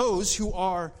for those who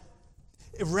are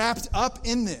wrapped up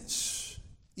in this.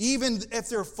 Even if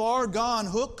they're far gone,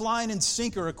 hook, line, and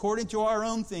sinker, according to our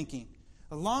own thinking.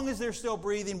 As long as they're still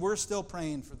breathing, we're still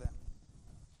praying for them.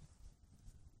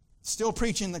 Still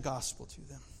preaching the gospel to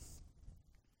them.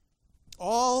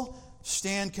 All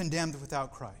stand condemned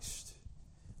without Christ.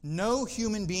 No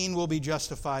human being will be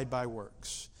justified by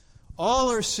works. All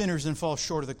are sinners and fall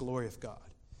short of the glory of God.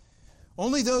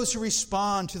 Only those who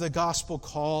respond to the gospel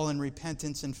call in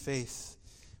repentance and faith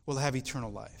will have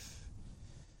eternal life.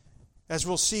 As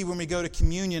we'll see when we go to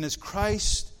communion, as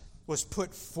Christ was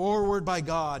put forward by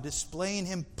God, displaying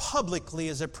Him publicly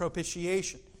as a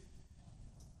propitiation,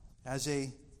 as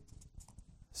a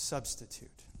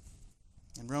substitute.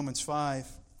 In Romans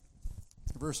 5,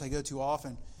 the verse I go to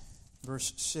often,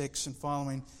 verse 6 and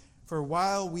following, "For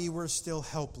while we were still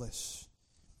helpless,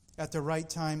 at the right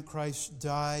time Christ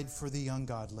died for the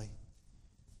ungodly.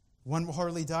 One will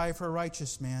hardly die for a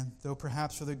righteous man, though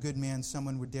perhaps for the good man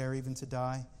someone would dare even to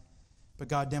die. But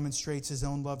God demonstrates His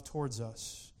own love towards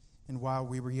us. And while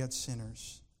we were yet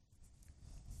sinners,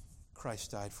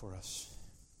 Christ died for us."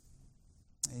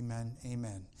 Amen,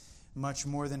 amen. "Much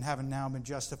more than having now been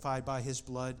justified by His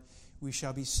blood, we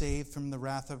shall be saved from the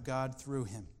wrath of God through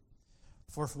Him.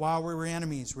 For if while we were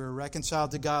enemies, we were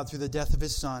reconciled to God through the death of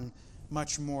His Son,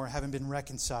 much more, having been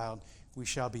reconciled, we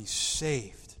shall be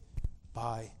saved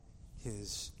by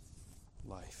His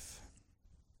life."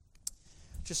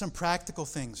 Just some practical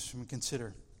things we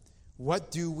consider.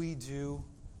 What do we do?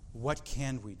 What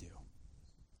can we do?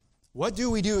 What do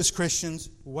we do as Christians?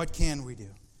 What can we do?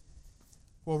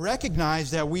 Well,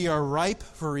 recognize that we are ripe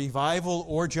for revival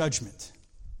or judgment.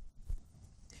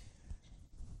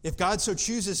 If God so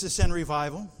chooses to send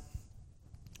revival,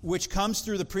 which comes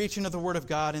through the preaching of the Word of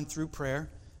God and through prayer,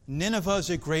 Nineveh is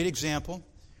a great example.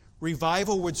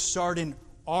 Revival would start in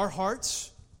our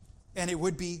hearts, and it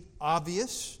would be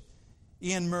obvious.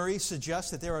 Ian Murray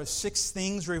suggests that there are 6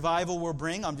 things revival will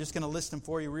bring. I'm just going to list them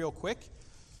for you real quick.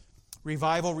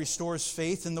 Revival restores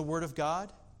faith in the Word of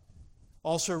God.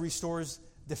 Also restores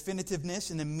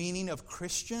definitiveness in the meaning of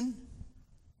Christian.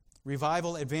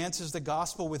 Revival advances the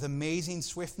gospel with amazing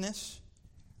swiftness.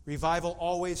 Revival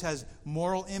always has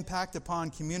moral impact upon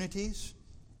communities.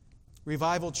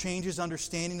 Revival changes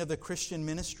understanding of the Christian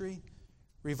ministry.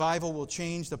 Revival will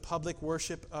change the public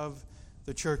worship of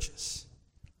the churches.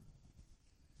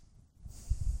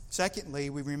 Secondly,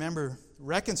 we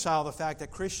reconcile the fact that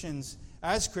Christians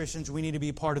as Christians, we need to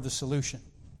be part of the solution.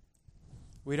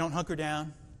 We don't hunker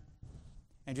down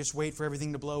and just wait for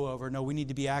everything to blow over. No, we need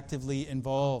to be actively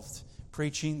involved,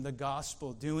 preaching the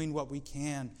gospel, doing what we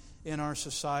can in our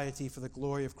society for the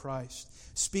glory of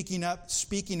Christ. Speaking up,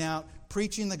 speaking out,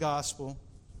 preaching the gospel.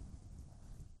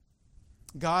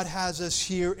 God has us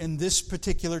here in this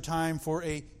particular time for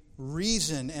a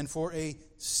reason and for a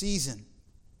season.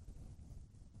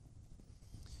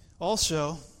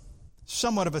 Also,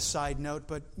 somewhat of a side note,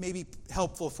 but maybe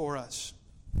helpful for us.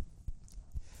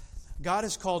 God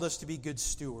has called us to be good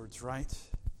stewards, right?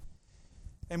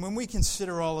 And when we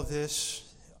consider all of this,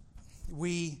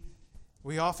 we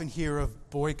often hear of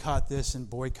boycott this and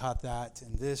boycott that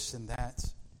and this and that.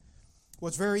 Well,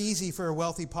 it's very easy for a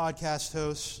wealthy podcast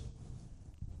host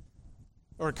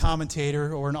or a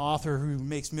commentator or an author who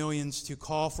makes millions to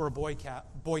call for a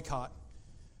boycott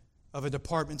of a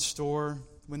department store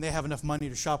when they have enough money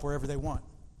to shop wherever they want.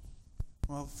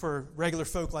 Well, for regular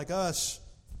folk like us,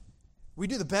 we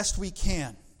do the best we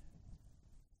can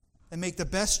and make the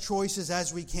best choices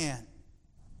as we can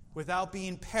without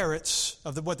being parrots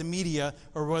of what the media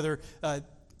or whether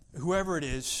whoever it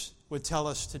is would tell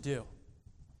us to do.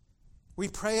 We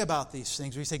pray about these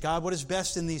things. We say, God, what is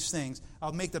best in these things?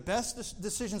 I'll make the best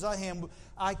decisions I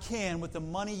can with the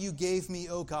money you gave me,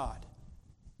 oh God.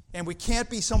 And we can't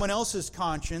be someone else's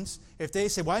conscience if they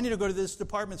say, well, I need to go to this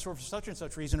department store for such and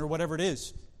such reason or whatever it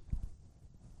is.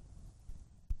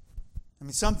 I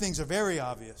mean, some things are very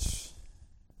obvious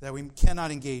that we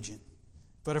cannot engage in.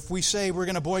 But if we say we're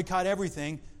going to boycott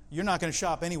everything, you're not going to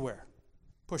shop anywhere.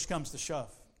 Push comes to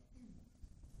shove.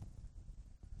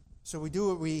 So we do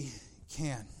what we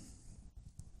can,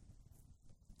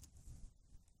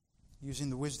 using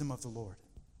the wisdom of the Lord.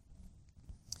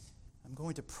 I'm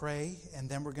going to pray, and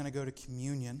then we're going to go to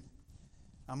communion.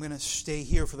 I'm going to stay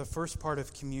here for the first part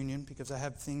of communion because I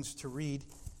have things to read.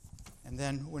 And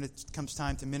then when it comes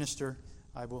time to minister,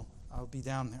 I'll be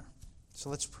down there. So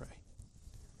let's pray.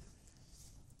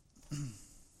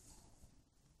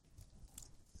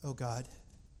 Oh God,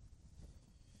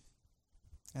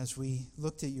 as we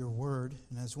looked at your word,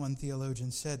 and as one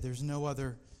theologian said, there's no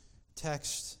other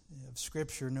text of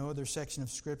Scripture, no other section of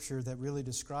Scripture that really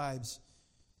describes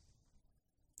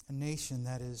a nation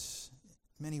that is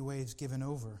in many ways given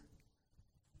over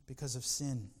because of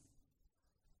sin.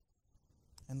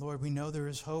 And Lord, we know there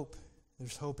is hope.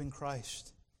 There's hope in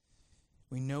Christ.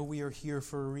 We know we are here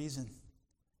for a reason.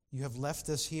 You have left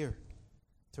us here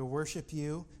to worship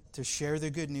you, to share the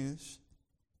good news,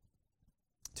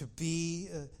 to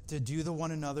do the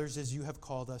one another's as you have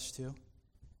called us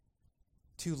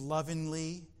to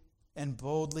lovingly and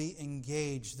boldly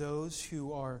engage those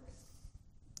who are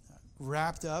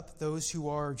wrapped up, those who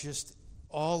are just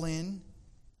all in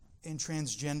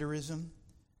transgenderism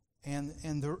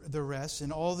and the rest,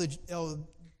 and all the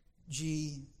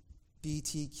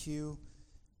LGBTQ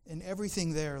and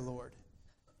everything there, Lord.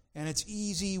 And it's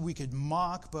easy, we could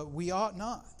mock, but we ought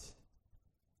not.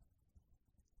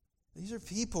 These are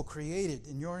people created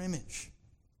in your image.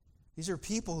 These are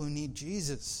people who need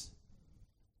Jesus.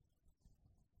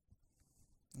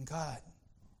 And God,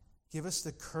 give us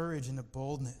the courage and the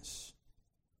boldness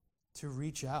to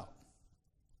reach out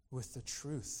with the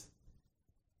truth.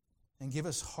 And give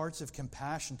us hearts of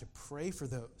compassion to pray for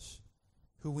those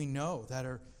who we know that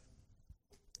are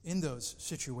in those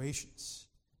situations.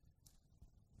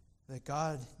 That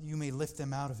God, you may lift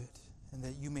them out of it and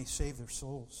that you may save their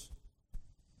souls.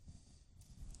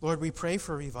 Lord, we pray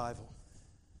for revival.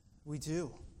 We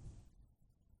do.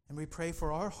 And we pray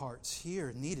for our hearts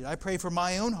here needed. I pray for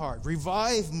my own heart.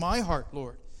 Revive my heart,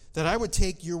 Lord, that I would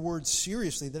take your word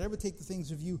seriously, that I would take the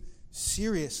things of you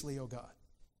seriously, O God.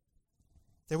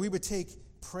 That we would take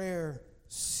prayer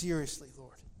seriously,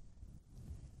 Lord.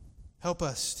 Help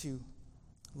us to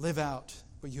live out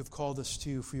what you have called us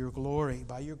to for your glory.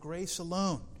 By your grace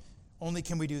alone, only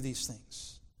can we do these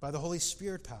things. By the Holy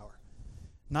Spirit power,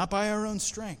 not by our own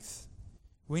strength.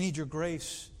 We need your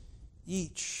grace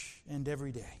each and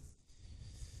every day.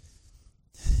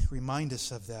 Remind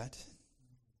us of that.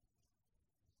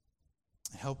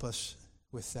 Help us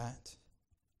with that.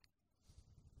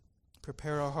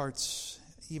 Prepare our hearts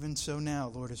even so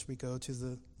now, Lord, as we go to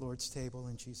the Lord's table.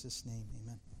 In Jesus' name,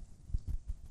 amen.